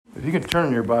If you can turn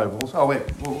in your Bibles. Oh, wait.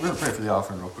 Well, we're going to pray for the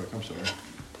offering real quick. I'm sorry.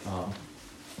 I'll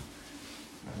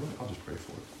just pray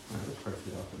for it. Let's pray for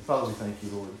the offering. Father, we thank you,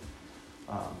 Lord.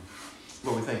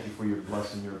 Lord, we thank you for your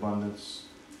blessing, your abundance.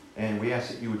 And we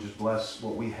ask that you would just bless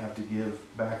what we have to give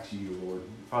back to you, Lord.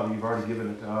 Father, you've already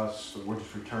given it to us, so we're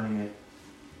just returning it.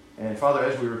 And Father,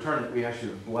 as we return it, we ask you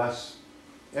to bless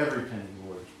every penny,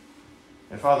 Lord.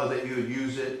 And Father, that you would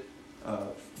use it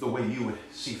the way you would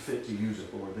see fit to use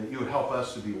it, Lord. That you would help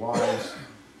us to be wise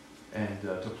and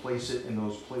to place it in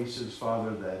those places,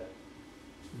 Father, that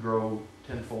grow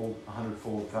tenfold,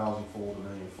 100-fold, 1,000-fold,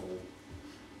 1,000,000-fold.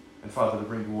 And Father, to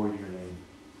bring glory to your name.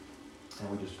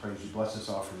 And we just praise you. Bless this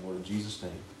offering, Lord, in Jesus'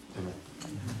 name. Amen.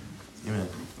 Amen.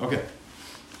 Okay.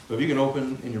 So if you can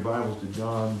open in your Bibles to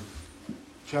John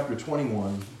chapter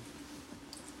 21.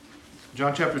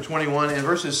 John chapter 21 and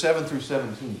verses 7 through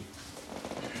 17.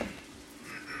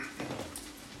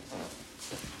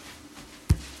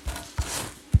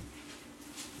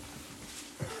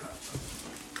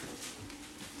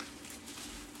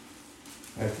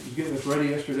 You getting this ready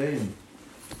yesterday, and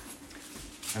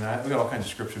we got all kinds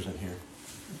of scriptures in here.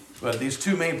 But these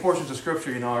two main portions of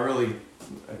scripture, I really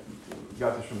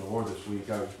got this from the Lord this week.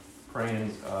 I was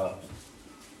praying, I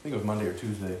think it was Monday or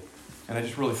Tuesday, and I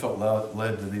just really felt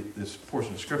led to this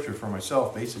portion of scripture for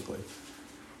myself, basically.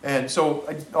 And so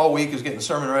all week I was getting the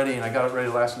sermon ready, and I got it ready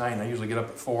last night, and I usually get up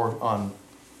at 4 on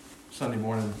Sunday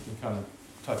morning and kind of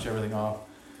touch everything off.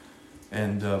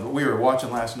 And but we were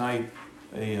watching last night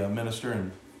a minister,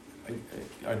 and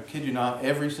I kid you not,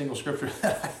 every single scripture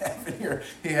that I have in here,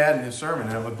 he had in his sermon,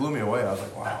 and it blew me away. I was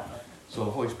like, wow. So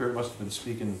the Holy Spirit must have been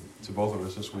speaking to both of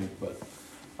us this week. But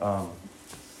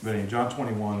in John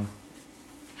 21,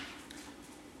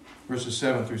 verses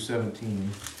 7 through 17.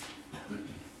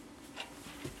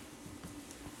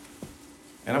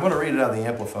 And I'm going to read it out of the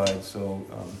Amplified, so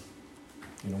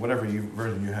whatever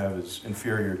version you have is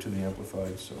inferior to the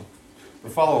Amplified.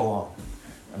 But follow along.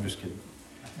 I'm just kidding.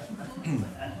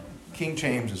 King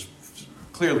James is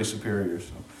clearly superior.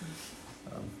 So,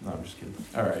 no, I'm just kidding.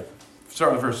 All right.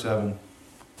 Start with verse 7.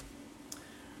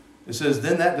 It says,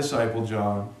 "Then that disciple,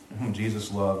 John, whom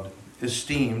Jesus loved,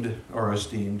 esteemed,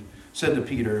 said to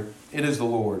Peter, 'It is the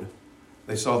Lord.'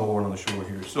 They saw the Lord on the shore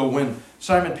here. So when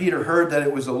Simon Peter heard that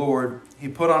it was the Lord, he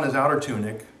put on his outer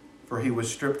tunic, for he was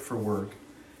stripped for work.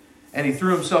 And he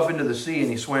threw himself into the sea,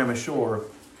 and he swam ashore.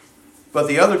 But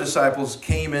the other disciples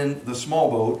came in the small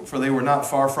boat, for they were not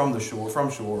far from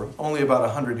shore, only about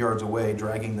 100 yards away,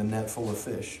 dragging the net full of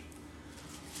fish.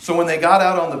 So when they got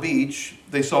out on the beach,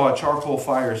 they saw a charcoal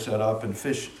fire set up and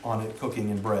fish on it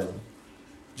cooking and bread.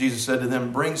 Jesus said to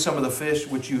them, 'Bring some of the fish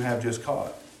which you have just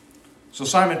caught.' So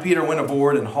Simon Peter went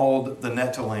aboard and hauled the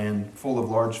net to land, full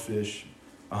of large fish,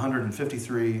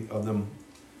 153 of them.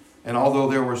 And although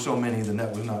there were so many, the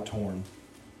net was not torn.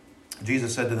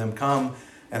 Jesus said to them, 'Come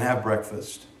and have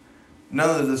breakfast.' None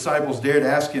of the disciples dared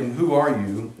ask him, 'Who are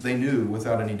you?' They knew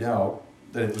without any doubt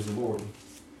that it was the Lord.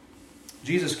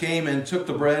 Jesus came and took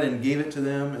the bread and gave it to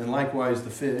them, and likewise the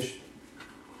fish.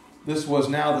 This was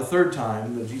now the third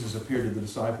time that Jesus appeared to the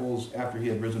disciples after he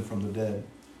had risen from the dead.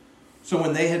 So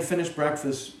when they had finished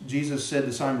breakfast, Jesus said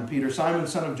to Simon Peter, 'Simon,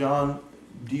 son of John,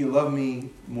 do you love me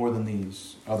more than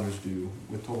these others do?'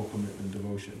 With total commitment and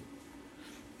devotion.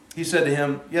 He said to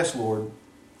him, 'Yes, Lord.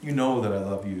 You know that I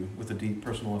love you,' with a deep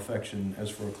personal affection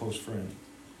as for a close friend.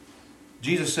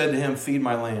 Jesus said to him, 'Feed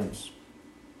my lambs.'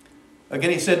 Again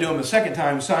he said to him a second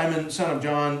time, 'Simon, son of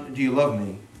John, do you love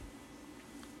me?'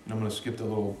 And I'm going to skip the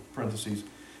little parentheses.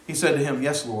 He said to him,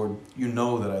 'Yes, Lord, you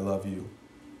know that I love you.'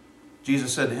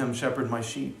 Jesus said to him, 'Shepherd my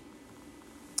sheep.'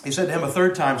 He said to him a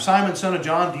third time, 'Simon, son of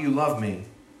John, do you love me?'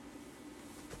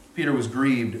 Peter was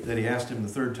grieved that he asked him the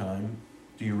third time,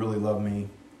 'Do you really love me?'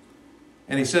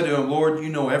 And he said to him, 'Lord, you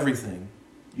know everything.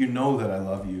 You know that I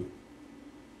love you.'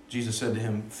 Jesus said to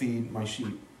him, 'Feed my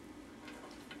sheep.'"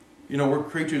 We're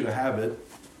creatures of habit,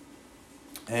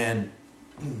 and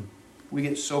we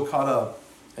get so caught up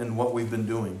in what we've been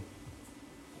doing.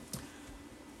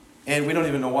 And we don't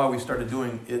even know why we started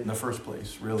doing it in the first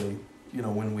place, really,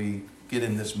 when we get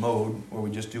in this mode where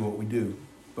we just do what we do.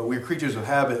 But we're creatures of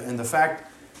habit, and the fact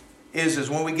is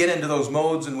when we get into those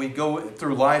modes and we go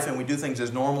through life and we do things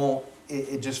as normal,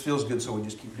 it just feels good, so we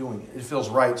just keep doing it. It feels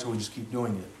right, so we just keep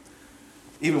doing it.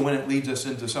 Even when it leads us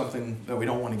into something that we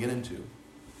don't want to get into,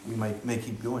 we may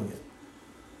keep doing it.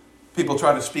 People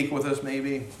try to speak with us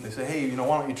maybe. They say, "Hey,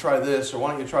 why don't you try this, or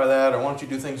why don't you try that, or why don't you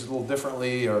do things a little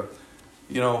differently, or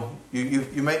you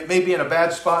may be in a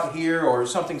bad spot here, or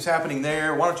something's happening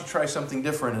there. Why don't you try something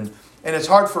different?" And it's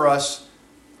hard for us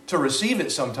to receive it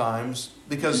sometimes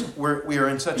because we are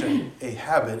in such a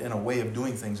habit and a way of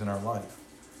doing things in our life.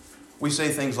 We say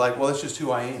things like, well, that's just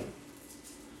who I am.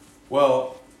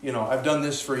 Well, I've done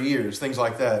this for years, things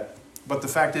like that. But the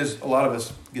fact is, a lot of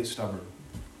us get stubborn.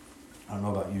 I don't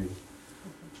know about you,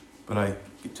 but I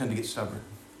tend to get stubborn.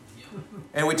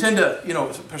 And we tend to,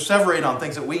 perseverate on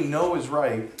things that we know is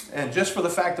right. And just for the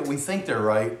fact that we think they're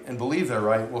right and believe they're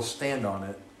right, we'll stand on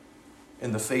it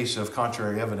in the face of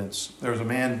contrary evidence. There was a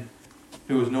man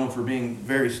who was known for being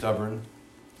very stubborn.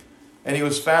 And he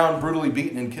was found brutally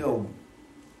beaten and killed.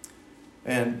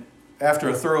 And after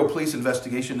a thorough police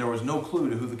investigation, there was no clue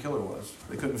to who the killer was.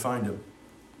 They couldn't find him.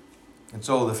 And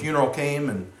so the funeral came,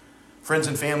 and friends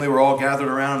and family were all gathered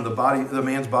around. The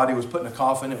man's body was put in a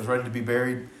coffin. It was ready to be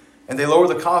buried. And they lowered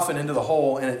the coffin into the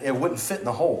hole, and it wouldn't fit in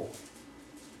the hole.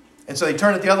 And so they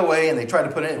turned it the other way, and they tried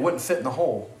to put it in. It wouldn't fit in the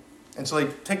hole. And so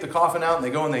they take the coffin out, and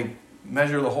they go and they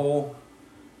measure the hole,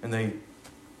 and they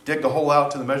dig the hole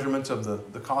out to the measurements of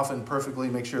the coffin perfectly,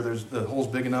 make sure the hole's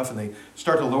big enough, and they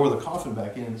start to lower the coffin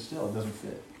back in, and still it doesn't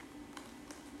fit.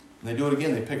 And they do it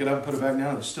again. They pick it up, put it back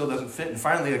down, and it still doesn't fit. And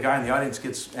finally, a guy in the audience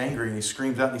gets angry, and he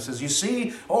screams out, and he says, "You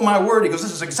see? Oh, my word." He goes,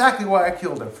 "This is exactly why I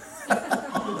killed him."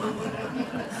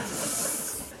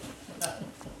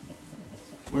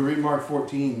 We read Mark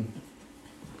 14.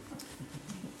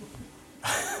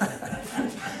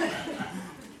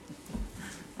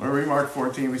 When we read Mark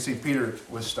 14, we see Peter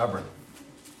was stubborn.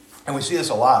 And we see this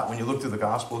a lot when you look through the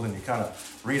Gospels and you kind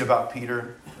of read about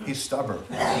Peter. He's stubborn.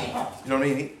 You know what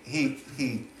I mean? He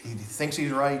thinks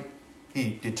he's right.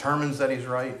 He determines that he's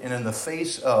right. And in the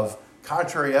face of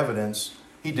contrary evidence,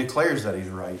 he declares that he's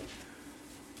right.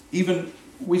 Even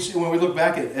we see, when we look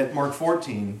back at Mark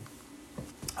 14,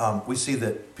 we see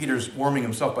that Peter's warming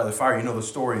himself by the fire. You know the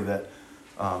story that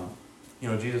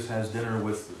Jesus has dinner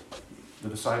with the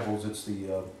disciples. It's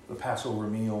the Passover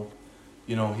meal.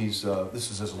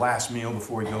 This is his last meal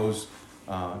before he goes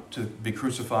to be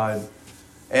crucified.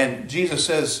 And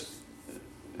Jesus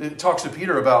talks to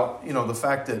Peter about, the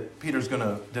fact that Peter's going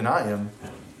to deny him.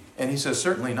 And he says,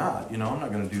 "Certainly not. I'm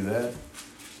not going to do that."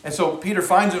 And so Peter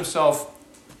finds himself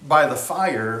by the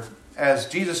fire as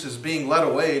Jesus is being led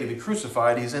away to be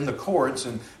crucified. He's in the courts,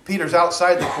 and Peter's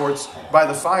outside the courts by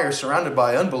the fire, surrounded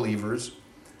by unbelievers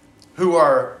who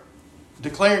are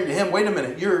declaring to him, "Wait a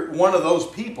minute, you're one of those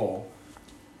people."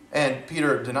 And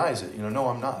Peter denies it. "No,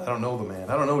 I'm not. I don't know the man.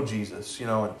 I don't know Jesus."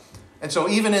 And so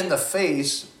even in the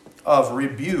face of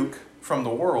rebuke from the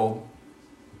world,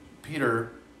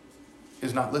 Peter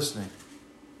is not listening.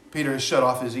 Peter has shut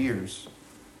off his ears,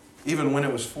 even when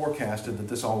it was forecasted that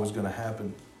this all was going to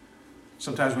happen.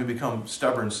 Sometimes we become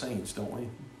stubborn saints, don't we?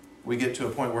 We get to a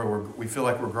point where we feel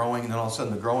like we're growing, and then all of a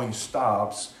sudden the growing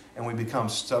stops, and we become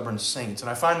stubborn saints. And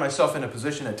I find myself in a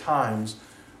position at times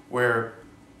where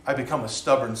I become a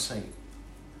stubborn saint.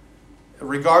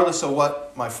 Regardless of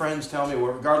what my friends tell me,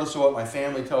 regardless of what my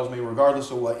family tells me, regardless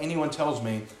of what anyone tells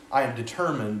me, I am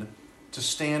determined to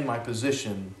stand my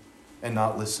position and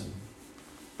not listen.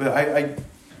 But I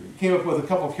came up with a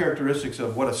couple of characteristics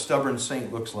of what a stubborn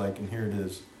saint looks like, and here it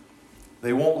is.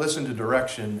 They won't listen to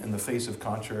direction in the face of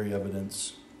contrary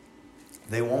evidence.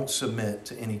 They won't submit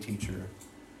to any teacher.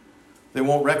 They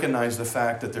won't recognize the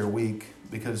fact that they're weak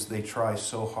because they try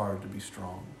so hard to be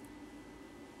strong.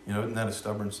 Isn't that a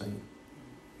stubborn saint?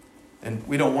 And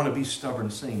we don't want to be stubborn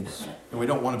saints. And we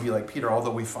don't want to be like Peter, although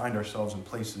we find ourselves in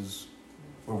places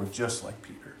where we're just like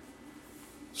Peter.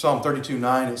 Psalm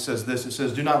 32:9, it says this. It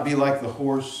says, "Do not be like the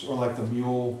horse or like the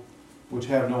mule, which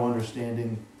have no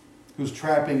understanding, whose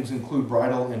trappings include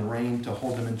bridle and rein to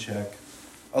hold them in check.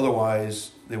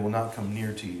 Otherwise, they will not come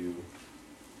near to you."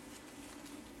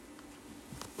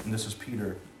 And this is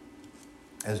Peter,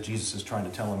 as Jesus is trying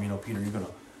to tell him, Peter, you're going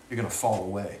to fall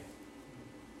away.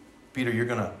 Peter, you're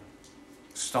going to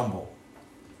stumble.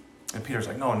 And Peter's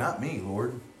like, "No, not me,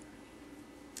 Lord."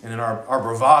 And in our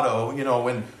bravado,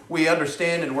 when we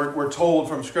understand and we're told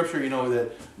from Scripture,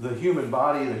 that the human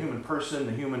body, the human person,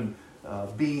 the human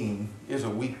being is a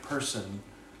weak person,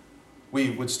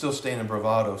 we would still stand in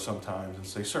bravado sometimes and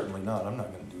say, "Certainly not. I'm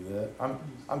not going to do that.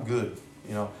 I'm good.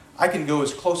 I can go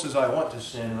as close as I want to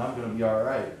sin, and I'm going to be all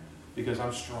right because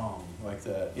I'm strong like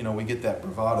that." We get that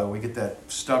bravado, we get that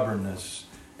stubbornness,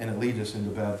 and it leads us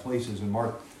into bad places. In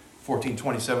Mark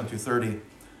 14:27-30,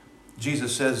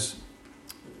 Jesus says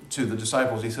to the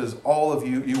disciples, he says, "All of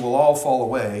you will all fall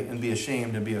away and be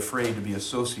ashamed and be afraid to be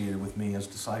associated with me as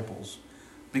disciples.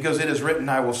 Because it is written,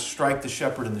 I will strike the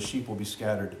shepherd and the sheep will be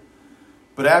scattered.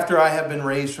 But after I have been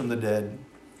raised from the dead,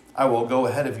 I will go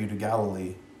ahead of you to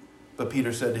Galilee." But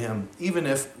Peter said to him, "Even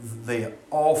if they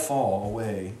all fall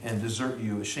away and desert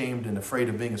you, ashamed and afraid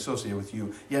of being associated with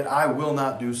you, yet I will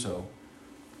not do so."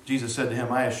 Jesus said to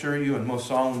him, "I assure you and most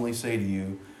solemnly say to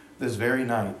you, this very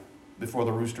night, before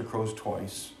the rooster crows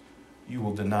twice, you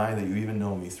will deny that you even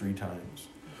know me 3 times.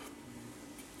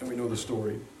 And we know the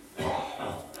story.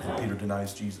 Peter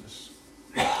denies Jesus.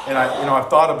 And I've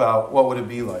thought about what would it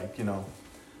be like,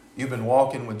 You've been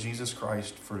walking with Jesus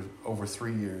Christ for over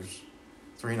 3 years,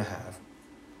 3.5.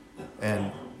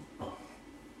 And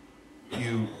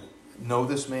you know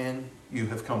this man. You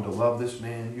have come to love this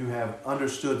man. You have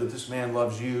understood that this man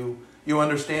loves you. You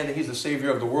understand that he's the Savior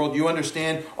of the world. You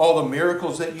understand all the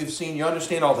miracles that you've seen. You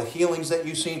understand all the healings that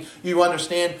you've seen. You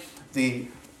understand the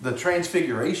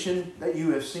transfiguration that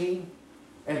you have seen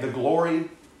and the glory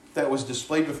that was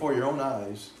displayed before your own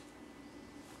eyes.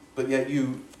 But yet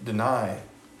you deny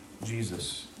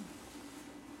Jesus.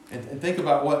 And think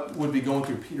about what would be going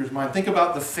through Peter's mind. Think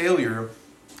about the failure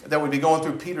that would be going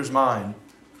through Peter's mind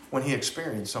when he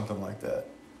experienced something like that.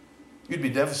 You'd be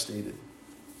devastated.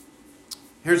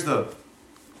 Here's the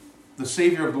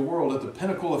Savior of the world at the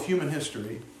pinnacle of human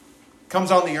history.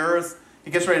 Comes on the earth.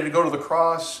 He gets ready to go to the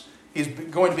cross. He's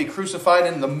going to be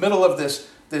crucified in the middle of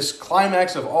this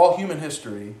climax of all human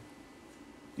history.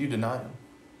 You deny him.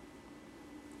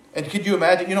 And could you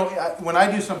imagine, when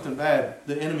I do something bad,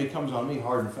 the enemy comes on me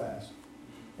hard and fast.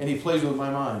 And he plays with my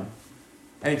mind.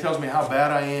 And he tells me how bad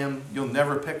I am. You'll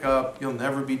never pick up. You'll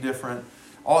never be different.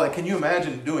 All that. Can you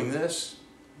imagine doing this?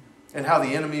 And how the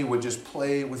enemy would just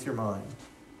play with your mind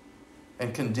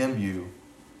and condemn you.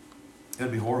 It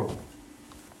would be horrible.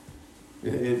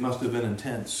 It must have been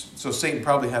intense. So Satan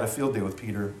probably had a field day with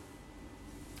Peter.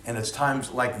 And it's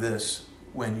times like this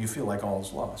when you feel like all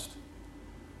is lost.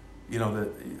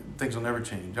 That things will never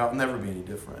change. I'll never be any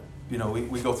different.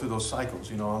 We go through those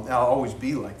cycles. I'll always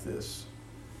be like this.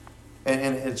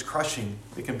 And it's crushing.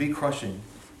 It can be crushing.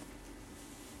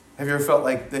 Have you ever felt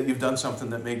like that you've done something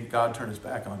that made God turn his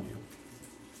back on you?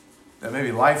 That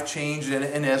maybe life changed,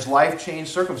 and as life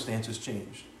changed, circumstances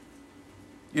changed.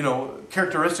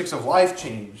 Characteristics of life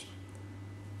changed.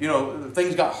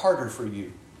 Things got harder for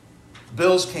you.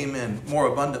 Bills came in more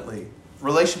abundantly.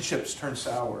 Relationships turned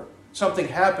sour. Something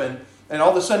happened, and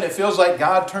all of a sudden it feels like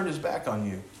God turned his back on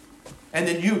you. And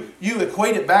then you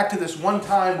equate it back to this one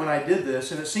time when I did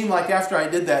this, and it seemed like after I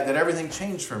did that everything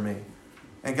changed for me.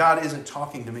 And God isn't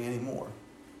talking to me anymore.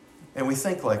 And we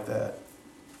think like that.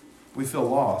 We feel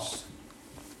lost.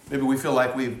 Maybe we feel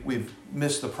like we've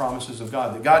missed the promises of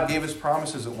God. That God gave us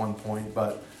promises at one point,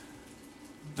 but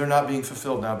they're not being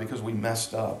fulfilled now because we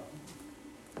messed up.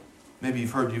 Maybe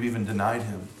you've heard you've even denied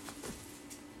him.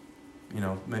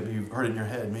 Maybe you've heard it in your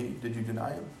head. Maybe, did you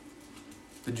deny him?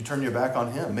 Did you turn your back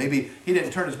on him? Maybe he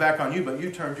didn't turn his back on you, but you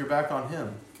turned your back on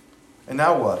him. And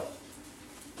now what?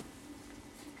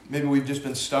 Maybe we've just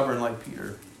been stubborn like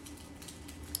Peter.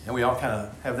 And we all kind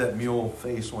of have that mule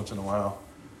face once in a while.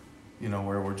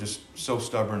 Where we're just so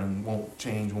stubborn and won't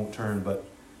change, won't turn. But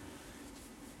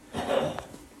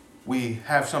we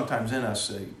have sometimes in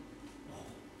us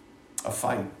a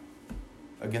fight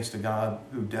against a God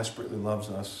who desperately loves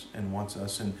us and wants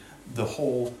us. And the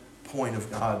whole point of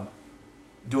God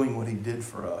doing what he did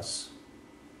for us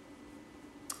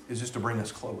is just to bring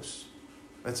us close.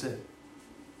 That's it.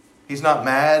 He's not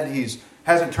mad. He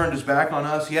hasn't turned his back on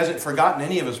us. He hasn't forgotten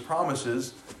any of his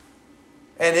promises.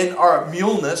 And in our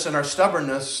muleness and our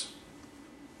stubbornness,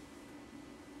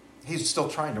 he's still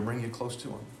trying to bring you close to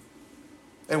him.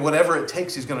 And whatever it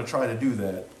takes, he's going to try to do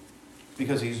that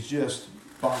because he's just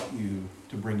bought you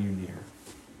to bring you near.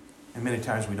 And many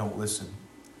times we don't listen.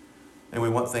 And we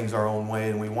want things our own way,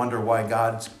 and we wonder why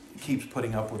God keeps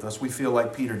putting up with us. We feel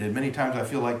like Peter did. Many times I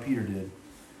feel like Peter did.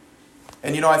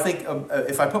 And I think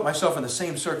if I put myself in the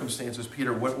same circumstances,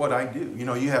 Peter, what I do?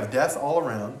 You have death all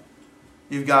around.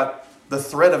 You've got the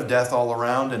threat of death all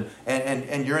around,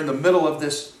 and you're in the middle of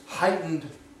this heightened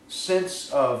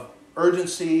sense of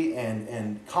urgency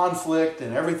and conflict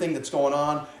and everything that's going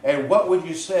on. And what would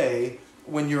you say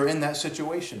when you're in that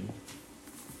situation?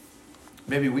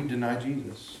 Maybe we deny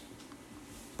Jesus.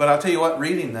 But I'll tell you what,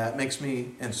 reading that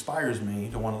inspires me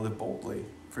to want to live boldly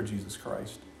for Jesus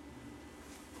Christ.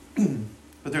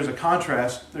 But there's a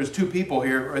contrast. There's 2 people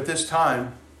here at this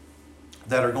time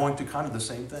that are going through kind of the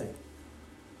same thing.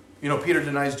 Peter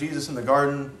denies Jesus in the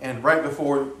garden, and right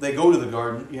before they go to the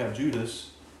garden, you have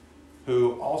Judas,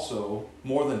 who also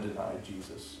more than denied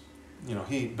Jesus.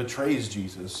 He betrays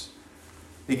Jesus.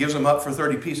 He gives him up for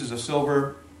 30 pieces of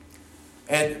silver.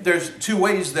 And there's 2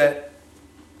 ways that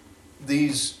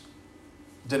these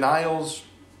denials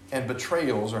and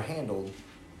betrayals are handled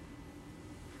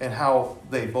and how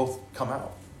they both come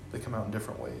out. They come out in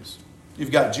different ways.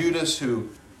 You've got Judas who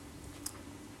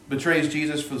betrays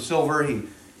Jesus for the silver.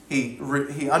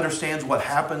 He understands what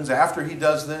happens after he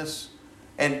does this.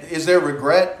 And is there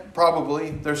regret?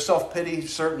 Probably. There's self-pity?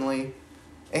 Certainly.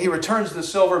 And he returns the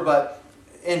silver, but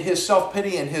in his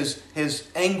self-pity and his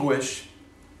anguish,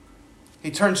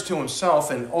 he turns to himself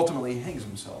and ultimately hangs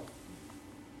himself.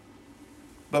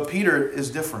 But Peter is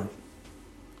different.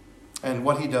 And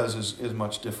what he does is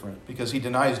much different, because he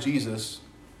denies Jesus.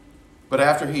 But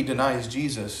after he denies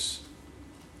Jesus,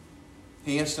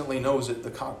 he instantly knows that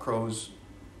the cock crows,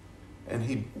 and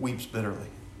he weeps bitterly.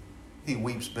 He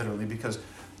weeps bitterly because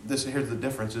here's the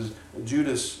difference, is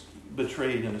Judas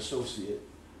betrayed an associate.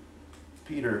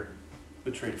 Peter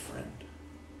betrayed a friend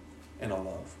and a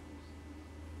love.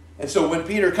 And so when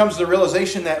Peter comes to the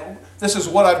realization that this is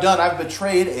what I've done, I've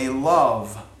betrayed a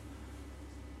love,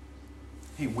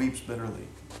 he weeps bitterly.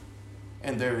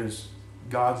 And there is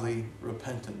godly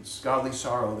repentance, godly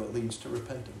sorrow that leads to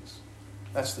repentance.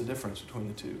 That's the difference between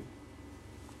the two.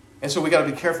 And so we got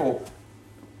to be careful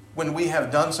when we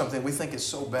have done something we think is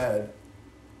so bad.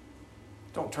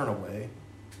 Don't turn away,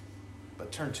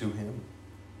 but turn to Him.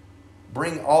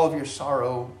 Bring all of your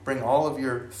sorrow, bring all of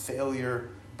your failure,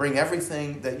 bring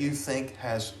everything that you think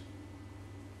has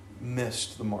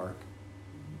missed the mark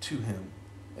to Him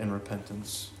in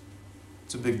repentance.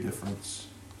 It's a big difference.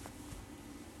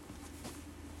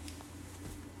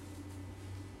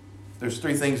 There's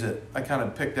three things that I kind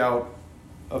of picked out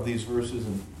of these verses,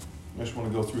 and I just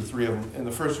want to go through three of them. And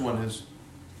the first one is,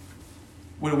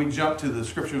 when we jump to the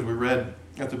scriptures we read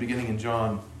at the beginning in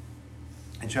John,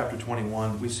 in chapter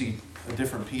 21, we see a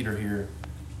different Peter here.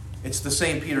 It's the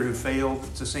same Peter who failed.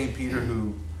 It's the same Peter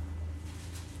who,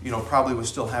 probably was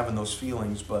still having those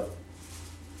feelings, but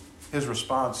his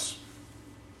response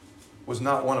was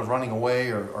not one of running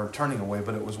away or turning away,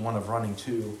 but it was one of running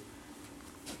to.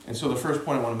 And so the first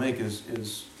point I want to make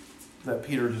is that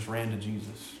Peter just ran to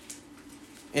Jesus.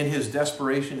 In his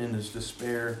desperation, in his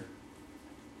despair,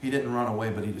 he didn't run away,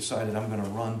 but he decided, I'm going to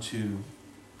run to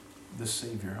the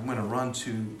Savior. I'm going to run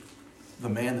to the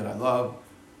man that I love,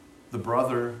 the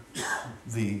brother,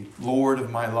 the Lord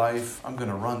of my life. I'm going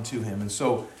to run to Him. And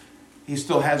so he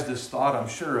still has this thought, I'm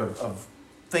sure, of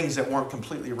things that weren't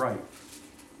completely right.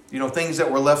 Things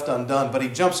that were left undone. But he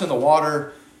jumps in the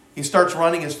water. He starts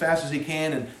running as fast as he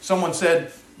can. And someone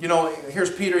said,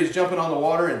 here's Peter. He's jumping on the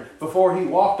water. And before he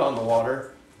walked on the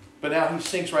water, but now he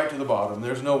sinks right to the bottom.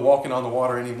 There's no walking on the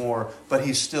water anymore. But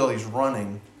he's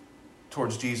running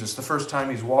towards Jesus. The first time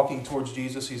he's walking towards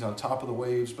Jesus, he's on top of the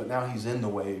waves. But now he's in the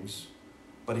waves.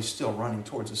 But he's still running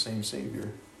towards the same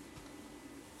Savior.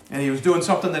 And he was doing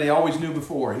something that he always knew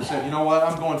before. He said, you know what?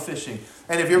 I'm going fishing.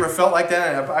 And have you ever felt like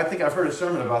that? I think I've heard a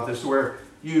sermon about this where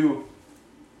you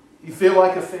feel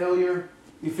like a failure.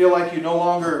 You feel like you no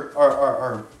longer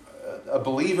are a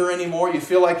believer anymore. You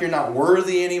feel like you're not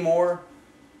worthy anymore.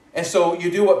 And so you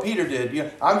do what Peter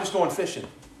did. I'm just going fishing.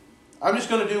 I'm just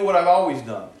going to do what I've always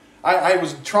done. I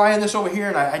was trying this over here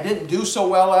and I didn't do so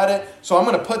well at it. So I'm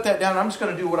going to put that down. I'm just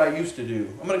going to do what I used to do.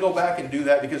 I'm going to go back and do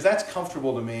that because that's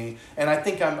comfortable to me. And I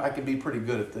think I could be pretty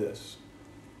good at this.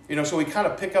 So we kind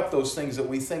of pick up those things that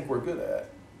we think we're good at.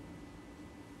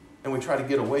 And we try to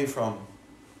get away from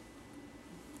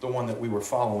the one that we were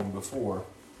following before.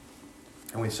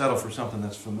 And we settle for something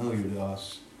that's familiar to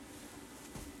us.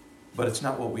 But it's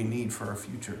not what we need for our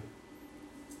future.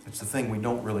 It's the thing we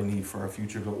don't really need for our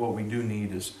future, but what we do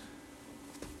need is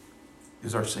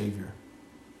our Savior.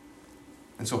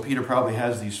 And so Peter probably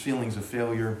has these feelings of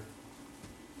failure.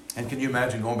 And can you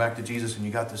imagine going back to Jesus and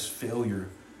you got this failure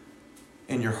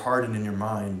in your heart and in your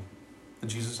mind? And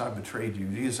Jesus, I betrayed you.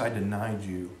 Jesus, I denied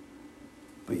you.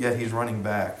 But yet he's running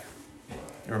back.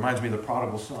 It reminds me of the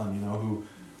prodigal son, who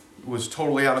was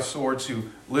totally out of sorts, who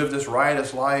lived this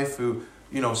riotous life, who,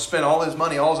 spent all his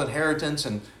money, all his inheritance,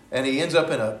 and he ends up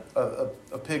in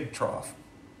a pig trough.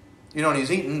 And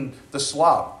he's eating the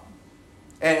slop.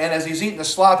 And as he's eating the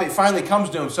slop, it finally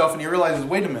comes to himself and he realizes,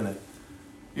 wait a minute.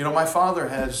 My father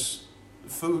has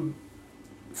food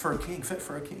for a king, fit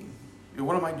for a king.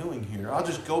 What am I doing here? I'll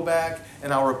just go back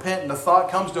and I'll repent. And the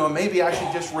thought comes to him, maybe I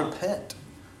should just repent.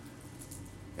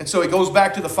 And so he goes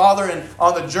back to the Father, and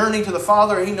on the journey to the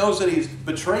Father, he knows that he's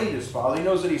betrayed his Father. He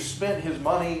knows that he's spent his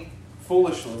money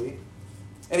foolishly.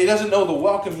 And he doesn't know the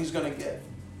welcome he's going to get.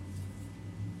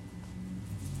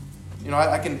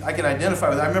 I can identify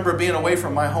with that. I remember being away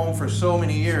from my home for so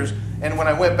many years, and when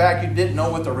I went back, you didn't know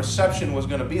what the reception was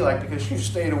going to be like because you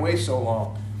stayed away so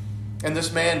long. And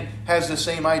this man has the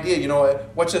same idea.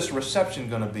 What's this reception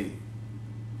going to be?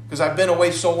 Because I've been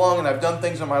away so long and I've done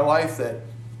things in my life that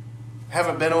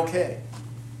haven't been okay.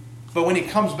 But when he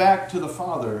comes back to the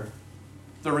Father,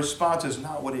 the response is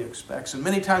not what he expects. And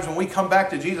many times when we come back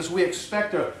to Jesus, we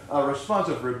expect a response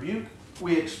of rebuke.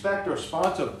 we expect a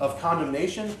response of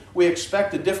condemnation. We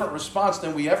expect a different response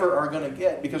than we ever are going to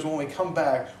get, because when we come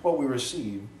back, what we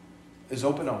receive is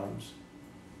open arms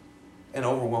and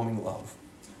overwhelming love.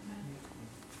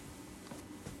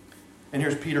 And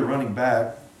here's Peter running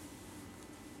back.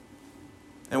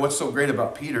 And what's so great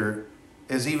about Peter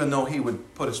is, even though he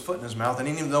would put his foot in his mouth, and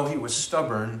even though he was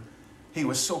stubborn, he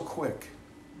was so quick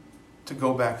to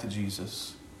go back to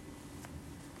Jesus.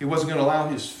 He wasn't going to allow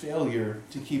his failure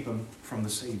to keep him from the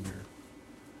Savior.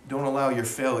 Don't allow your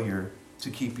failure to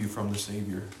keep you from the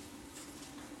Savior.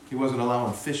 He wasn't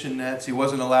allowing fishing nets. He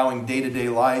wasn't allowing day-to-day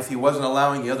life. He wasn't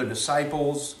allowing the other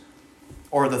disciples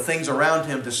or the things around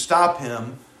him to stop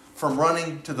him from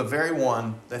running to the very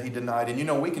one that he denied. And you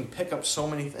know, we can pick up so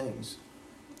many things.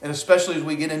 And especially as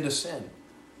we get into sin.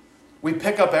 We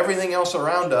pick up everything else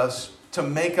around us to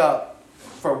make up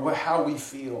for how we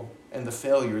feel and the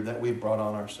failure that we've brought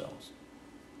on ourselves.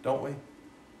 Don't we?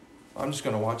 I'm just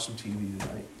going to watch some TV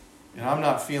tonight. And I'm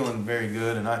not feeling very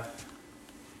good. And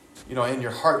in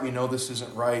your heart, you know this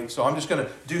isn't right. So I'm just going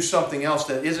to do something else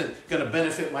that isn't going to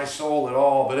benefit my soul at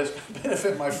all, but it's going to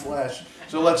benefit my flesh.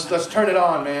 So let's turn it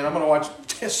on, man. I'm going to watch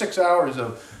 6 hours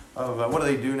of what do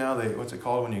they do now? What's it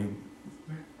called when you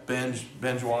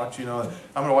binge watch? I'm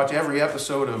going to watch every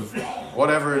episode of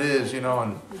whatever it is, and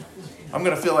I'm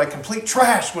going to feel like complete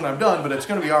trash when I'm done, but it's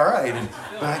going to be all right.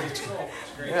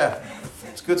 Yeah,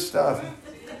 it's good stuff.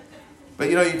 But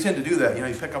you tend to do that.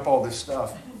 You pick up all this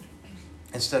stuff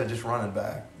instead of just running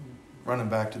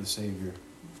back to the Savior.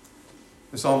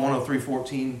 In Psalm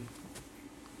 103:14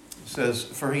 says,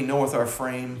 "For he knoweth our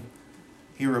frame,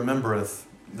 he remembereth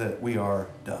that we are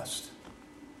dust."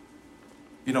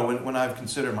 When I've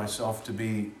considered myself to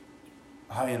be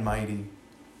high and mighty,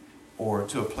 or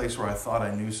to a place where I thought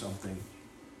I knew something,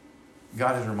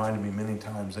 God has reminded me many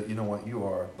times that, you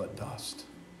are but dust.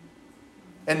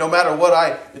 And no matter what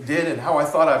I did and how I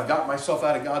thought I've got myself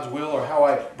out of God's will, or how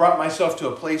I brought myself to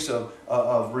a place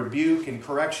of rebuke and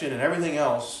correction and everything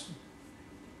else,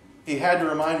 He had to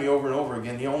remind me over and over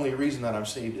again, the only reason that I'm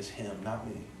saved is Him, not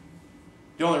me.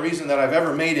 The only reason that I've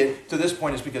ever made it to this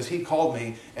point is because He called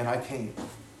me and I came.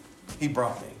 He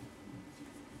brought me.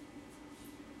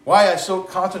 Why I so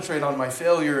concentrate on my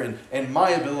failure and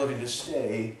my ability to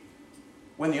stay,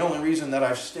 when the only reason that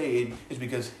I've stayed is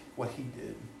because what He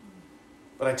did.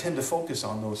 But I tend to focus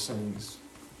on those things.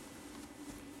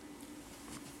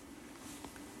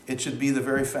 It should be the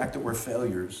very fact that we're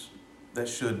failures that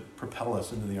should propel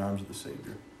us into the arms of the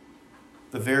Savior.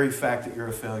 The very fact that you're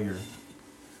a failure.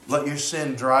 Let your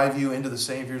sin drive you into the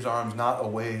Savior's arms, not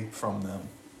away from them.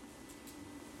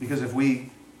 Because if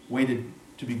we waited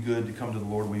to be good to come to the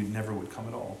Lord, we never would come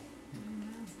at all.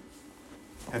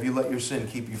 Have you let your sin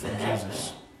keep you from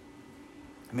Jesus?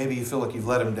 Maybe you feel like you've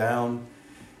let Him down.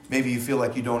 Maybe you feel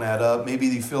like you don't add up. Maybe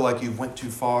you feel like you went too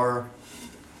far.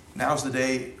 Now's the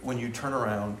day when you turn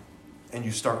around and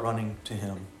you start running to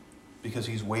Him, because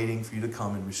He's waiting for you to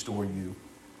come and restore you.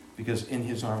 Because in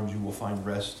His arms you will find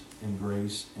rest and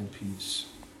grace and peace.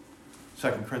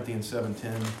 2 Corinthians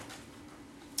 7:10,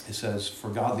 it says, "For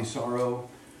godly sorrow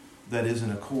that is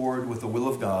in accord with the will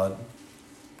of God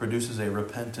produces a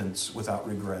repentance without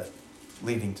regret,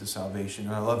 leading to salvation."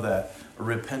 And I love that. A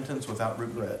repentance without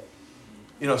regret.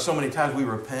 So many times we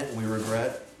repent and we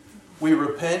regret. We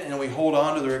repent and we hold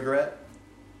on to the regret.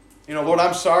 Lord,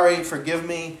 I'm sorry, forgive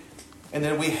me. And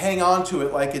then we hang on to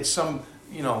it like it's some,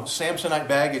 Samsonite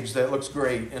baggage that looks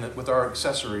great with our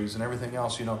accessories and everything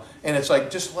else, And it's like,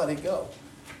 just let it go.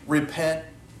 Repent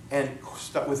and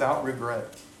without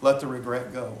regret. Let the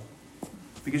regret go.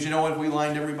 Because if we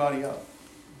lined everybody up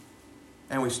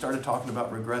and we started talking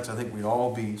about regrets, I think we'd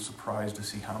all be surprised to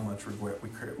see how much regret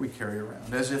we carry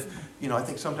around. As if, I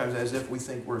think sometimes as if we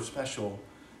think we're special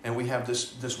and we have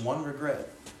this one regret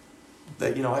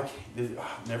that,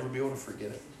 I'll never be able to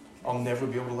forget it. I'll never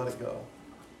be able to let it go.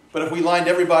 But if we lined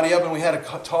everybody up and we had a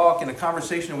talk and a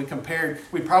conversation and we compared,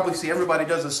 we'd probably see everybody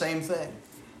does the same thing.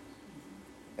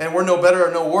 And we're no better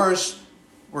or no worse.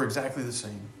 We're exactly the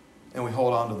same. And we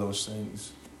hold on to those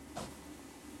things.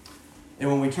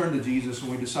 And when we turn to Jesus and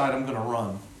we decide, I'm going to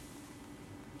run,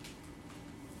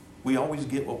 we always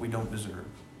get what we don't deserve.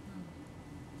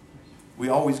 We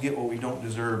always get what we don't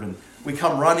deserve. And we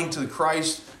come running to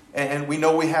Christ, and we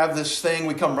know we have this thing.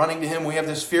 We come running to Him. We have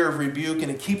this fear of rebuke,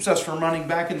 and it keeps us from running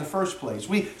back in the first place.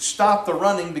 We stop the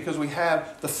running because we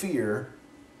have the fear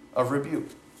of rebuke.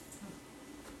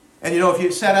 And if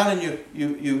you sat down and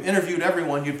you interviewed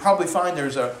everyone, you'd probably find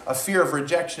there's a fear of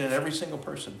rejection in every single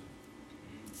person.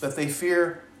 That they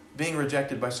fear being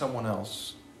rejected by someone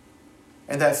else.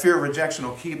 And that fear of rejection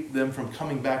will keep them from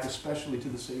coming back, especially to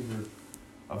the Savior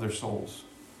of their souls.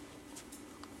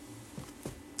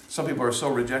 Some people are so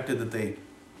rejected that they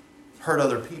hurt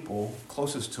other people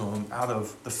closest to them out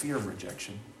of the fear of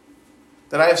rejection.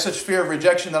 That I have such fear of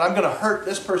rejection that I'm going to hurt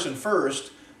this person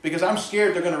first because I'm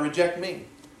scared they're going to reject me.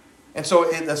 And so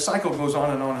the cycle goes on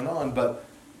and on and on, but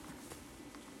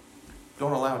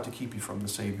don't allow it to keep you from the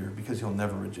Savior because He'll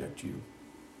never reject you.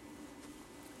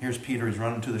 Here's Peter. He's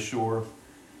running to the shore.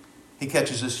 He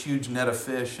catches this huge net of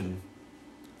fish. And,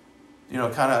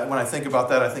 kind of when I think about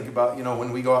that, I think about,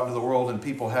 when we go out into the world and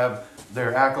people have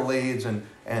their accolades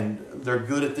and they're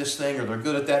good at this thing or they're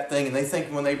good at that thing. And they think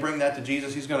when they bring that to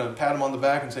Jesus, He's going to pat them on the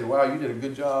back and say, wow, you did a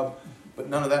good job. But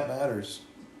none of that matters.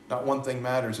 Not one thing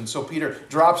matters. And so Peter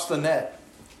drops the net,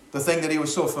 the thing that he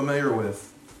was so familiar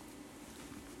with.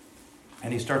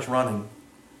 And he starts running.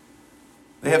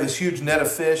 They have this huge net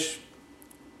of fish.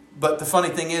 But the funny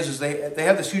thing is they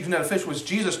have this huge net of fish, which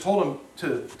Jesus told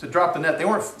them to drop the net. They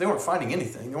weren't finding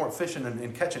anything. They weren't fishing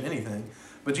and catching anything.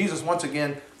 But Jesus, once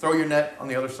again, throw your net on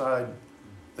the other side.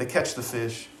 They catch the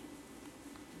fish.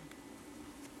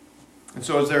 And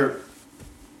so as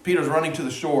Peter's running to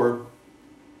the shore,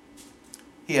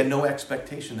 he had no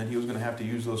expectation that he was going to have to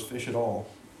use those fish at all.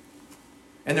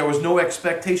 And there was no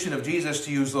expectation of Jesus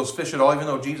to use those fish at all, even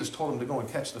though Jesus told him to go and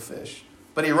catch the fish.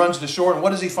 But he runs to shore, and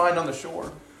what does he find on the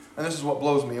shore? And this is what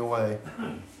blows me away.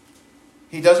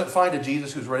 He doesn't find a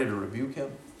Jesus who's ready to rebuke him.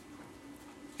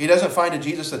 He doesn't find a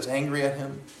Jesus that's angry at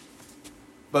him.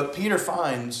 But Peter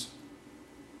finds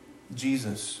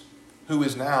Jesus, who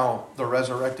is now the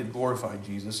resurrected, glorified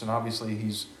Jesus. And obviously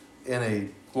he's in a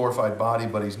glorified body,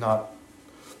 but he's not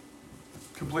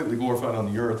completely glorified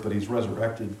on the earth, but he's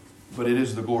resurrected. But it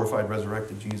is the glorified,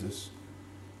 resurrected Jesus.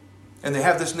 And they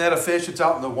have this net of fish. It's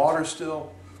out in the water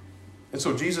still. And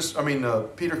so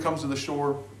Peter comes to the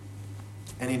shore,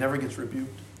 and he never gets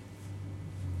rebuked.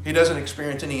 He doesn't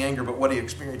experience any anger, but what he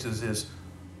experiences is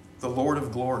the Lord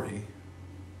of glory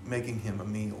making him a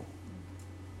meal.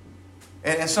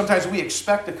 And sometimes we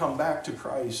expect to come back to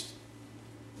Christ,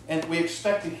 and we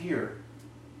expect to hear,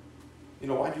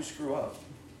 why'd you screw up?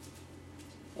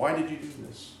 Why did you do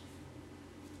this?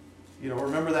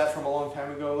 Remember that from a long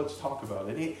time ago? Let's talk about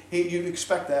it. You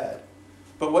expect that.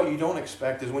 But what you don't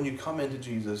expect is when you come into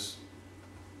Jesus,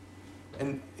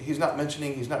 and He's not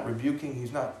mentioning, He's not rebuking,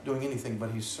 He's not doing anything, but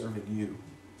He's serving you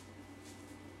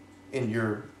in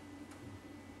your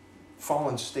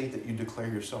fallen state that you declare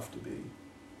yourself to be.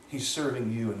 He's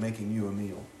serving you and making you a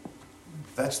meal.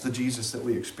 That's the Jesus that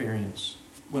we experience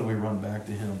when we run back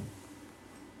to Him.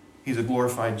 He's a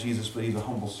glorified Jesus, but He's a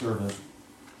humble servant.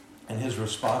 And His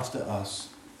response to us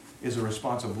is a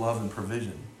response of love and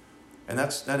provision. And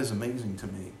that is amazing to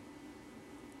me.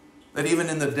 That even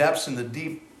in the depths and the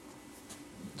deep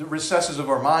recesses of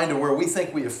our mind or where we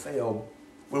think we have failed,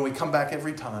 when we come back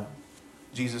every time,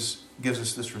 Jesus gives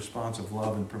us this response of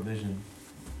love and provision.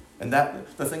 And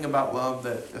the thing about love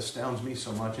that astounds me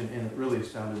so much, and it really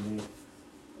astounded me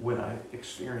when I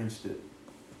experienced it,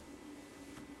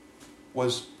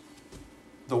 was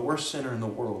the worst sinner in the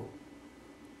world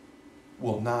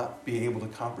will not be able to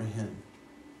comprehend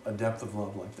a depth of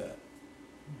love like that.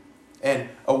 And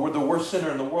the worst sinner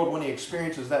in the world, when he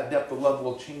experiences that depth of love,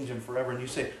 will change him forever. And you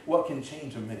say, what can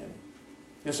change a man?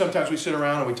 Sometimes we sit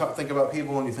around and we think about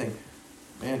people and you think,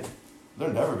 man,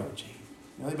 they're never going to change.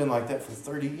 They've been like that for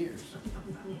 30 years.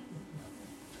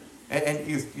 and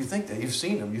you think that. You've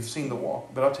seen them. You've seen the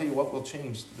walk. But I'll tell you what will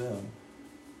change them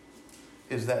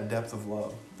is that depth of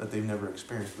love that they've never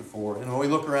experienced before. And when we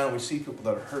look around, we see people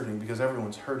that are hurting because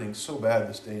everyone's hurting so bad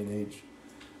this day and age.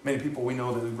 Many people we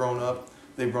know that have grown up,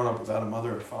 they've grown up without a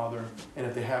mother or father. And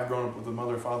if they have grown up with a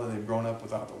mother or father, they've grown up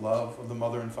without the love of the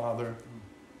mother and father.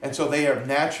 And so they have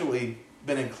naturally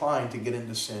been inclined to get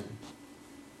into sin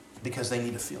because they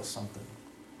need to feel something.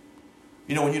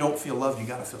 When you don't feel loved, you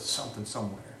got to feel something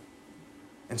somewhere.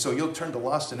 And so you'll turn to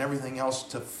lust and everything else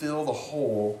to fill the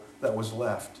hole that was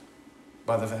left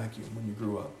by the vacuum when you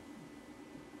grew up.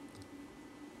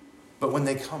 But when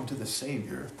they come to the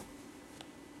Savior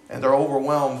and they're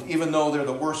overwhelmed, even though they're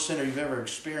the worst sinner you've ever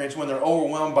experienced, when they're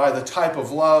overwhelmed by the type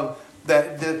of love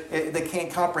that they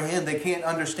can't comprehend, they can't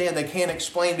understand, they can't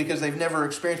explain because they've never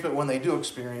experienced it, but when they do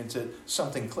experience it,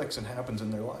 something clicks and happens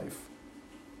in their life.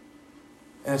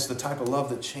 And it's the type of love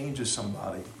that changes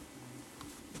somebody.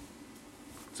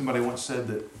 Somebody once said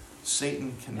that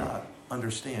Satan cannot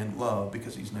understand love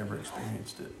because he's never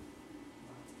experienced it.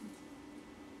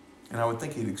 And I would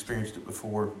think he'd experienced it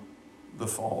before the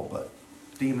fall, but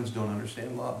demons don't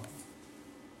understand love.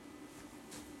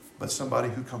 But somebody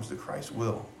who comes to Christ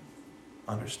will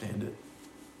understand it.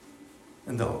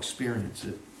 And they'll experience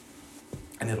it.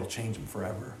 And it'll change them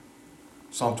forever.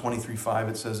 Psalm 23:5,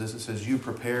 it says this. It says, you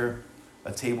prepare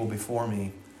a table before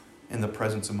me in the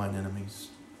presence of mine enemies.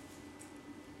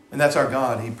 And that's our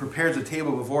God. He prepares a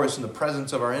table before us in the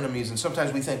presence of our enemies. And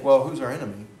sometimes we think, well, who's our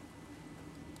enemy?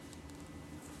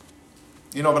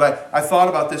 But I thought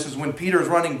about this is when Peter's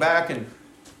running back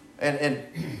and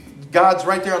God's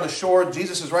right there on the shore.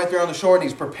 Jesus is right there on the shore and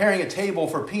he's preparing a table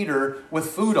for Peter with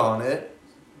food on it.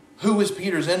 Who is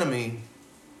Peter's enemy?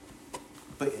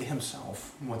 But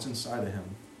himself and what's inside of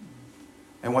him.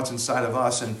 And what's inside of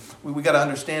us. And we got to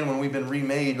understand when we've been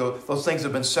remade, those things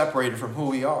have been separated from who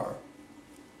we are.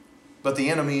 But the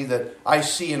enemy that I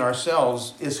see in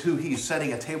ourselves is who he's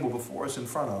setting a table before us in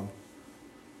front of.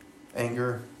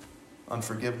 Anger,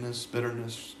 unforgiveness,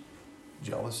 bitterness,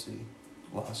 jealousy,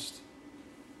 lust.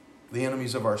 The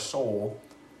enemies of our soul.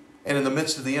 And in the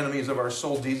midst of the enemies of our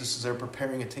soul, Jesus is there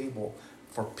preparing a table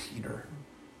for Peter,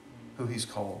 who he's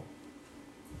called,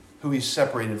 who he's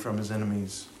separated from his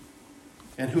enemies,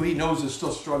 and who he knows is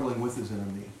still struggling with his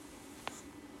enemy.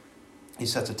 He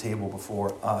sets a table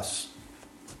before us.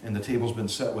 And the table's been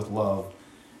set with love.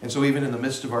 And so even in the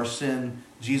midst of our sin,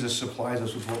 Jesus supplies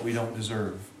us with what we don't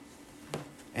deserve.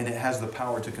 And it has the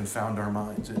power to confound our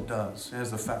minds. It does. It has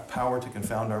the power to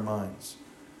confound our minds.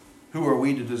 Who are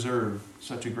we to deserve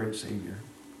such a great Savior?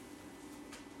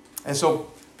 And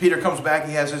so Peter comes back.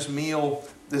 He has this meal.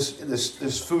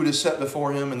 This food is set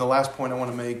before him. And the last point I want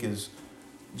to make is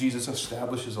Jesus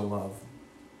establishes a love.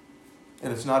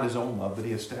 And it's not his own love, but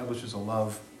he establishes a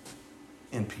love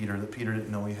in Peter that Peter didn't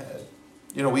know he had.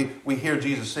 We hear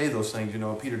Jesus say those things,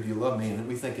 Peter, do you love me? And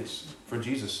we think it's for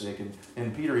Jesus' sake.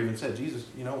 And Peter even said, Jesus,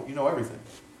 you know everything.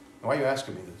 Why are you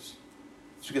asking me this?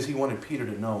 It's because he wanted Peter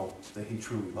to know that he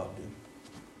truly loved him.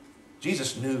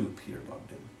 Jesus knew Peter loved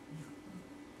him.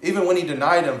 Even when he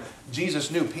denied him,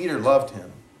 Jesus knew Peter loved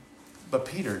him. But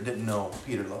Peter didn't know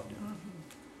Peter loved him.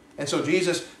 And so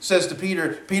Jesus says to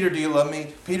Peter, Peter, do you love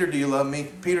me? Peter, do you love me?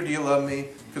 Peter, do you love me?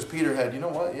 Because Peter had, you know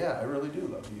what? Yeah, I really do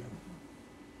love you.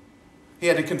 He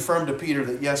had to confirm to Peter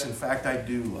that, yes, in fact, I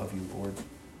do love you, Lord.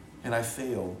 And I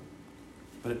failed.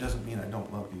 But it doesn't mean I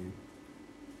don't love you.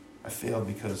 I failed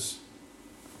because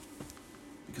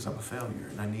I'm a failure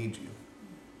and I need you.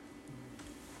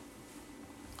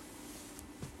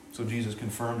 So Jesus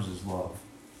confirms his love.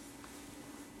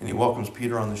 And he welcomes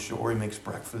Peter on the shore. He makes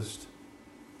breakfast.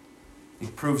 He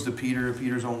proves to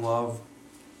Peter's own love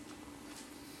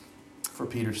for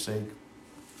Peter's sake.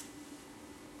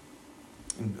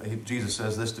 And Jesus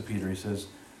says this to Peter. He says,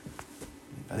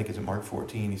 I think it's in Mark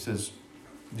 14, he says,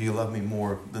 do you love me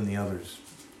more than the others?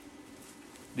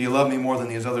 Do you love me more than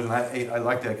these others? And I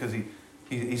like that because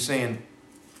he's saying,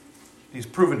 he's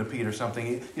proven to Peter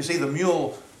something. You see, the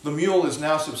mule is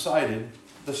now subsided.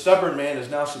 The stubborn man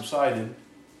is now subsided,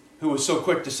 who was so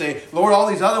quick to say, Lord, all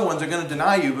these other ones are going to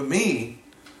deny you, but me,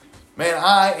 man,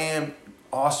 I am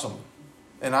awesome.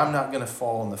 And I'm not going to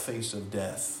fall in the face of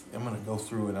death. I'm going to go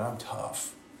through it, and I'm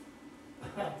tough.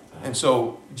 And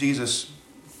so Jesus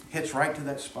hits right to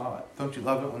that spot. Don't you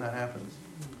love it when that happens?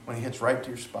 When he hits right to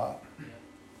your spot.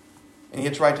 And he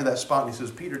hits right to that spot, and he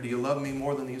says, Peter, do you love me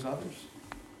more than these others?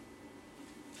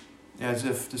 As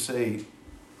if to say,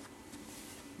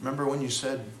 remember when you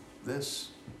said this?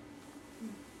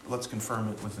 Let's confirm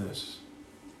it with this.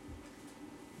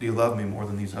 Do you love me more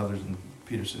than these others? And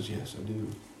Peter says, yes, I do.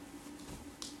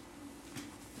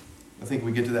 I think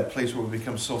we get to that place where we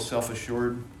become so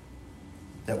self-assured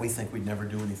that we think we'd never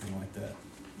do anything like that.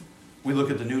 We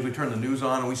look at the news, we turn the news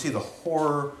on, and we see the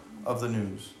horror of the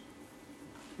news.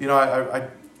 I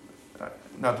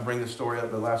not to bring this story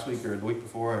up, but last week or the week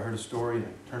before, I heard a story and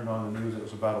I turned on the news. It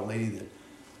was about a lady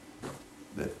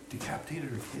that decapitated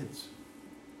her kids.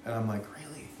 And I'm like,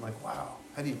 really? I'm like, wow,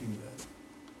 how do you do that?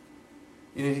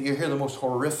 You hear the most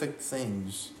horrific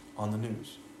things on the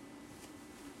news.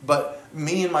 But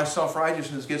me and my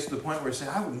self-righteousness gets to the point where I say,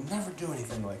 I would never do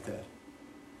anything like that.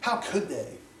 How could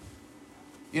they?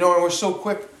 And we're so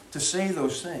quick to say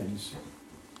those things.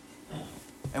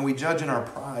 And we judge in our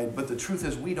pride. But the truth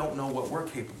is, we don't know what we're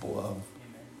capable of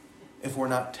if we're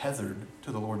not tethered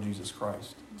to the Lord Jesus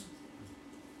Christ.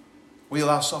 We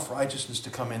allow self-righteousness to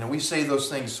come in. And we say those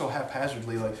things so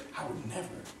haphazardly, like, I would never.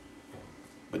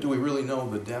 But do we really know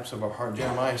the depths of our heart?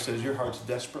 Jeremiah says, your heart's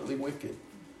desperately wicked.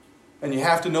 And you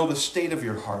have to know the state of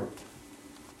your heart.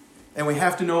 And we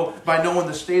have to know, by knowing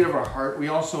the state of our heart, we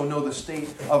also know the state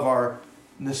of our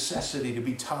necessity to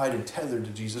be tied and tethered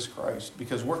to Jesus Christ.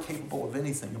 Because we're capable of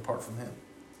anything apart from him.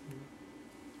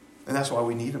 And that's why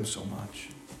we need him so much.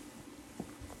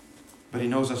 But he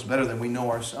knows us better than we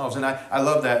know ourselves. And I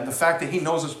love that. The fact that he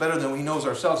knows us better than we know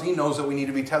ourselves, he knows that we need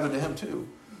to be tethered to him too.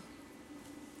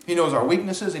 He knows our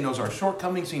weaknesses. He knows our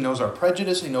shortcomings. He knows our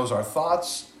prejudice. He knows our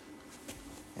thoughts.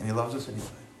 And he loves us anyway.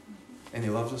 And he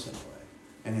loves us anyway.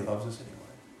 And he loves us anyway.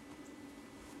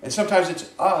 And sometimes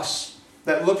it's us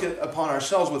that look upon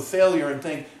ourselves with failure and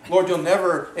think, Lord, you'll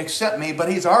never accept me, but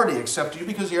he's already accepted you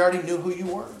because he already knew who you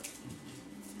were.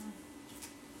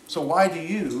 So why do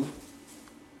you,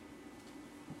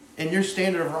 in your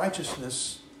standard of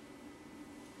righteousness,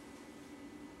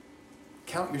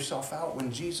 count yourself out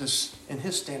when Jesus, in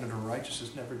his standard of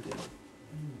righteousness, never did?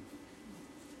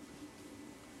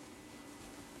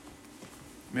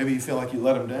 Maybe you feel like you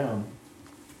let him down.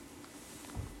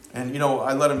 And,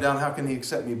 I let him down. How can he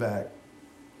accept me back?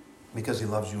 Because he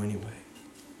loves you anyway.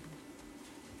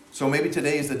 So maybe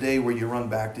today is the day where you run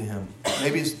back to him.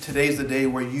 Maybe today is the day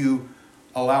where you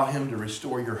allow him to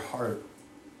restore your heart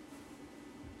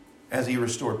as he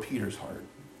restored Peter's heart.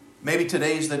 Maybe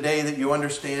today is the day that you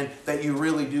understand that you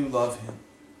really do love him.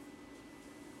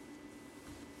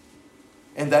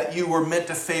 And that you were meant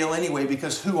to fail anyway,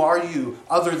 because who are you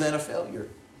other than a failure?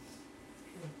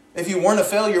 If you weren't a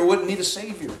failure, you wouldn't need a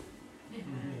Savior.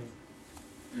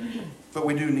 But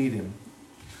we do need him.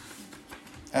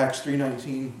 Acts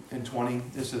 3:19 and 20,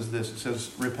 it says this. It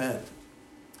says, repent.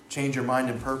 Change your mind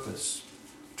and purpose.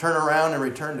 Turn around and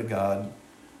return to God,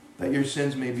 that your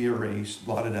sins may be erased,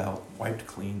 blotted out, wiped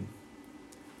clean.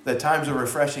 That times of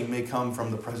refreshing may come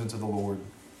from the presence of the Lord,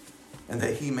 and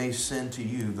that he may send to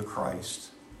you the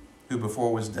Christ, who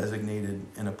before was designated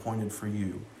and appointed for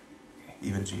you,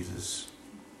 even Jesus.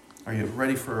 Are you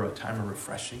ready for a time of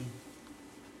refreshing?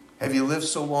 Have you lived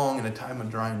so long in a time of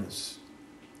dryness?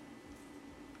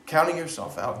 Counting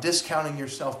yourself out, discounting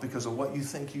yourself because of what you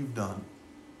think you've done.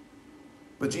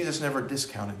 But Jesus never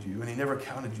discounted you, and he never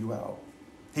counted you out.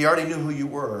 He already knew who you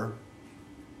were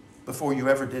before you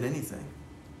ever did anything.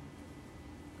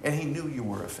 And he knew you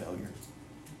were a failure.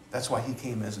 That's why he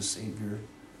came as a Savior.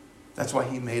 That's why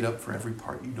he made up for every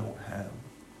part you don't have.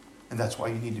 And that's why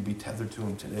you need to be tethered to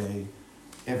him today,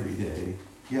 every day,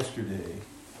 yesterday.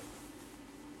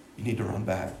 You need to run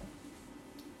back.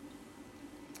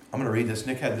 I'm going to read this.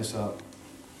 Nick had this up.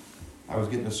 I was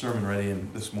getting a sermon ready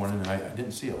this morning, and I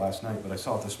didn't see it last night, but I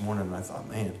saw it this morning, and I thought,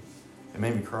 man, it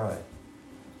made me cry.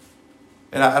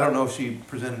 And I don't know if she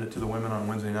presented it to the women on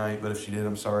Wednesday night, but if she did,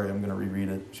 I'm sorry, I'm going to reread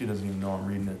it. She doesn't even know I'm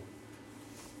reading it.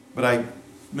 But I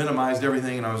minimized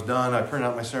everything, and I was done. I printed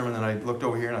out my sermon, and I looked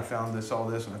over here, and I found all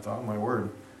this, and I thought, oh, my word.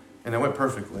 And it went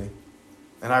perfectly.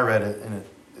 And I read it, and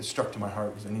it struck to my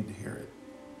heart because I need to hear it.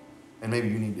 And maybe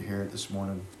you need to hear it this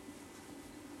morning.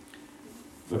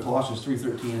 But Colossians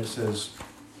 3:13, it says,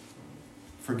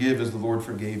 forgive as the Lord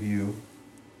forgave you.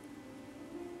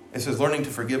 It says, learning to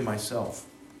forgive myself.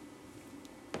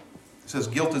 It says,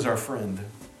 guilt is our friend.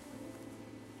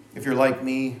 If you're like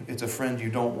me, it's a friend you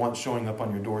don't want showing up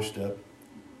on your doorstep.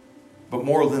 But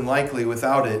more than likely,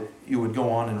 without it, you would go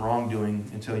on in wrongdoing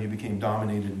until you became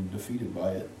dominated and defeated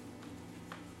by it.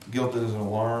 Guilt is an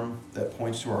alarm that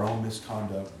points to our own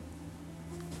misconduct.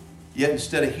 Yet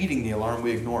instead of heeding the alarm,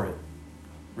 we ignore it.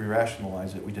 We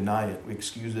rationalize it. We deny it. We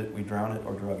excuse it. We drown it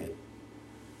or drug it.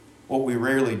 What we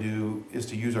rarely do is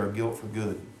to use our guilt for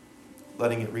good,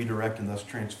 letting it redirect and thus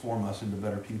transform us into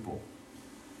better people.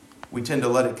 We tend to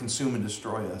let it consume and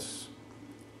destroy us.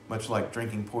 Much like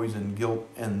drinking poison, guilt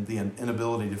and the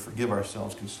inability to forgive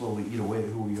ourselves can slowly eat away at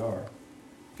who we are.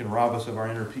 It can rob us of our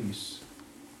inner peace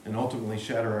and ultimately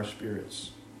shatter our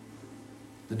spirits.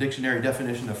 The dictionary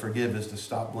definition of forgive is to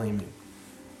stop blaming.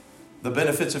 The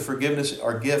benefits of forgiveness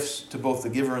are gifts to both the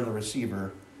giver and the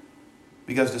receiver,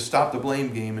 because to stop the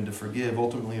blame game and to forgive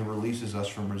ultimately releases us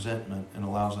from resentment and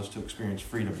allows us to experience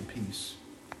freedom and peace.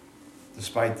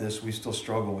 Despite this, we still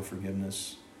struggle with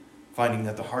forgiveness, finding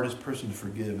that the hardest person to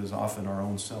forgive is often our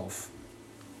own self.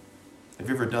 Have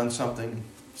you ever done something,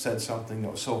 said something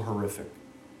that was so horrific?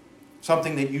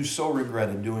 Something that you so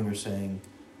regretted doing or saying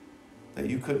that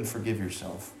you couldn't forgive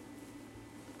yourself?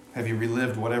 Have you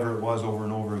relived whatever it was over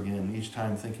and over again, each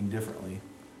time thinking differently?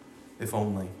 If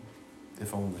only.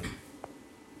 If only.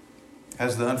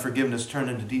 Has the unforgiveness turned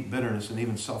into deep bitterness and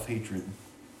even self-hatred?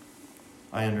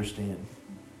 I understand.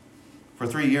 For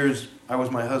 3 years, I was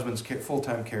my husband's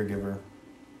full-time caregiver.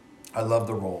 I loved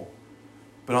the role.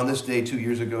 But on this day 2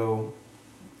 years ago,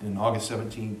 in August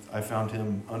 17th, I found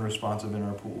him unresponsive in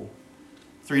our pool.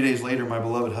 3 days later, my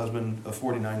beloved husband of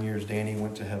 49 years, Danny,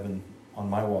 went to heaven on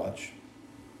my watch,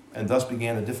 and thus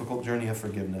began a difficult journey of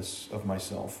forgiveness of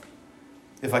myself.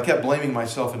 If I kept blaming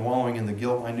myself and wallowing in the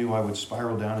guilt, I knew I would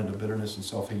spiral down into bitterness and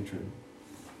self-hatred.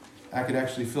 I could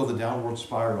actually feel the downward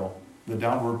spiral, the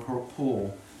downward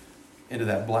pull into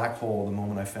that black hole the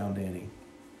moment I found Danny.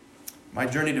 My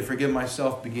journey to forgive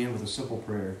myself began with a simple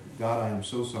prayer. God, I am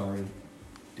so sorry.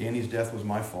 Danny's death was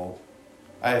my fault.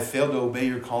 I have failed to obey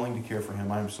your calling to care for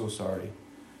him. I am so sorry.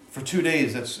 For 2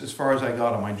 days, that's as far as I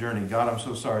got on my journey. God, I'm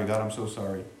so sorry. God, I'm so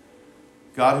sorry.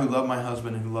 God, who loved my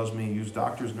husband and who loves me, used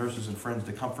doctors, nurses, and friends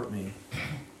to comfort me.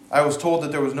 I was told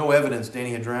that there was no evidence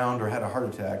Danny had drowned or had a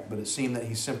heart attack, but it seemed that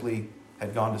he simply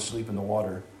had gone to sleep in the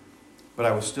water. But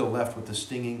I was still left with the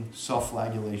stinging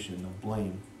self-flagellation of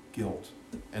blame, guilt,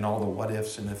 and all the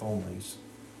what-ifs and if-onlys.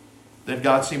 Then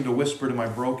God seemed to whisper to my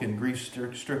broken,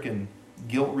 grief-stricken,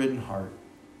 guilt-ridden heart,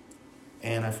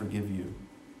 "Anne, I forgive you.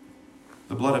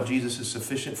 The blood of Jesus is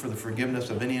sufficient for the forgiveness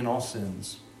of any and all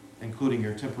sins, including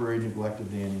your temporary neglect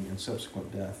of Danny and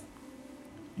subsequent death.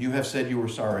 You have said you were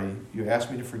sorry. You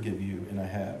asked me to forgive you, and I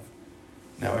have.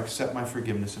 Now accept my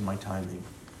forgiveness and my timing.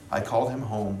 I called him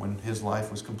home when his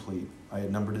life was complete. I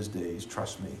had numbered his days.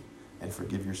 Trust me and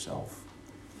forgive yourself."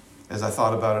 As I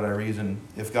thought about it, I reasoned,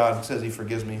 if God says he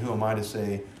forgives me, who am I to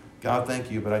say, "God,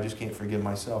 thank you, but I just can't forgive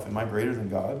myself"? Am I greater than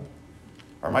God?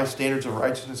 Are my standards of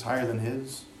righteousness higher than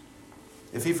his?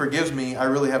 If he forgives me, I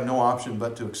really have no option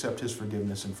but to accept his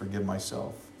forgiveness and forgive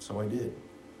myself. So I did.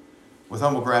 With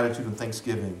humble gratitude and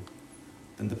thanksgiving,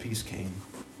 then the peace came.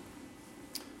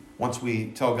 Once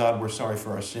we tell God we're sorry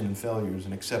for our sin and failures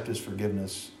and accept his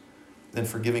forgiveness, then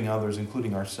forgiving others,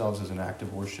 including ourselves, is an act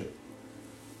of worship.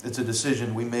 It's a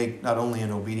decision we make not only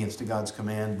in obedience to God's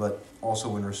command, but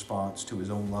also in response to his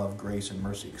own love, grace, and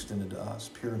mercy extended to us,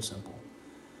 pure and simple.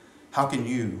 How can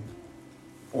you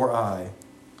or I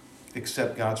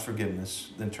accept God's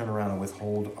forgiveness, then turn around and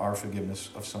withhold our forgiveness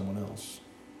of someone else?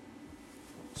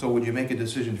 So would you make a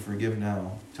decision to forgive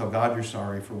now? Tell God you're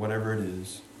sorry for whatever it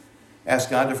is. Ask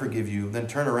God to forgive you, then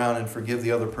turn around and forgive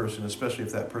the other person, especially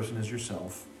if that person is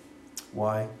yourself.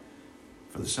 Why?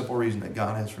 For the simple reason that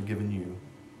God has forgiven you,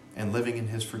 and living in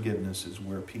his forgiveness is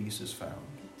where peace is found.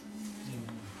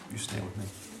 You stand with me.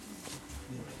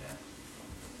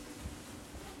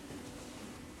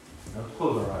 Now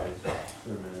close our eyes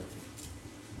for a minute.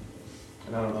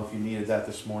 And I don't know if you needed that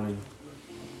this morning,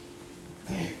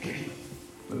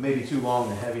 but maybe too long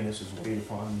the heaviness has weighed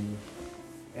upon you,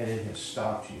 and it has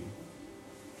stopped you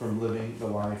from living the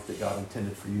life that God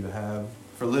intended for you to have,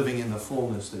 for living in the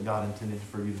fullness that God intended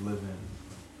for you to live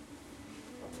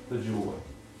in. The joy,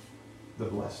 the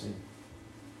blessing,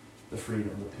 the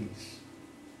freedom, the peace.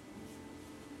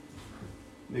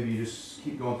 Maybe you just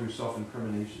keep going through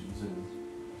self-incriminations and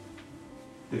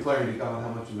declaring to God how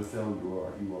much of a failure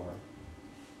you are,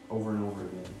 over and over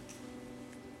again.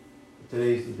 But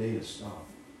today's the day to stop.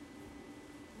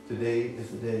 Today is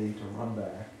the day to run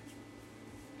back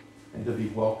and to be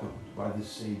welcomed by this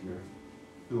Savior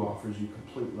who offers you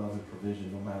complete love and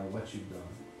provision no matter what you've done.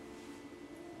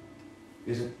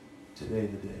 Isn't today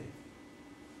the day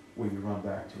where you run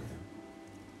back to him?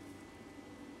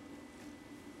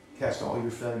 Cast all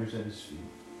your failures at his feet.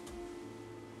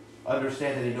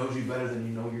 Understand that he knows you better than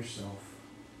you know yourself.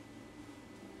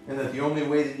 And that the only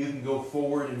way that you can go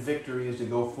forward in victory is to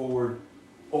go forward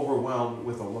overwhelmed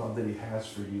with the love that he has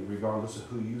for you, regardless of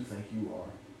who you think you are.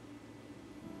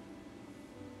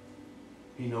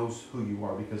 He knows who you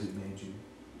are because he made you.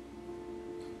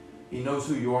 He knows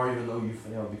who you are even though you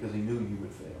failed because he knew you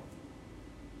would fail.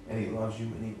 And he loves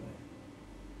you anyway.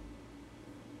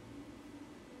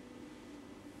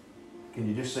 Can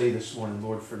you just say this morning,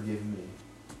 Lord, forgive me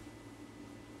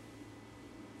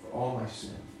for all my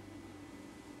sin,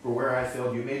 for where I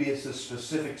failed you. Maybe it's a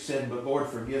specific sin, but Lord,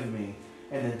 forgive me.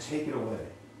 And then take it away,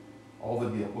 all the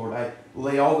guilt. Lord, I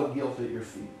lay all the guilt at your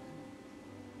feet.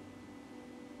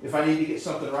 If I need to get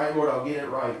something right, Lord, I'll get it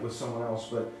right with someone else.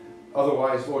 But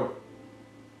otherwise, Lord,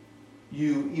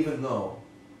 you, even though,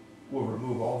 will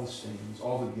remove all the stains,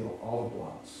 all the guilt, all the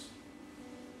blots.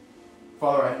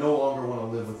 Father, I no longer want to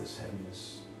live with this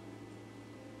heaviness.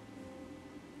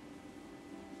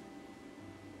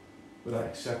 But I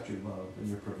accept your love and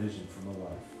your provision for my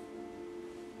life.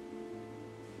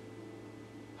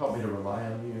 Help me to rely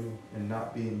on you and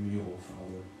not be a mule,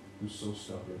 Father, who's so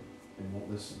stubborn and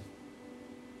won't listen.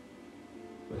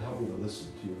 But help me to listen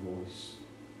to your voice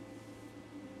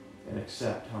and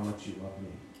accept how much you love me.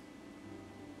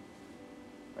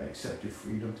 I accept your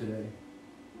freedom today.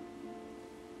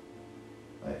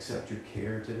 I accept your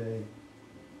care today.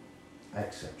 I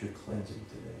accept your cleansing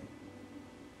today.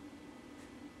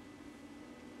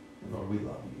 And Lord, we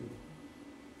love you.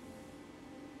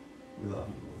 We love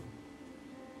you, Lord.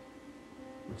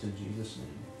 It's in Jesus'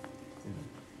 name. Amen.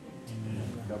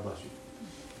 Amen. God bless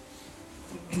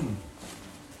you.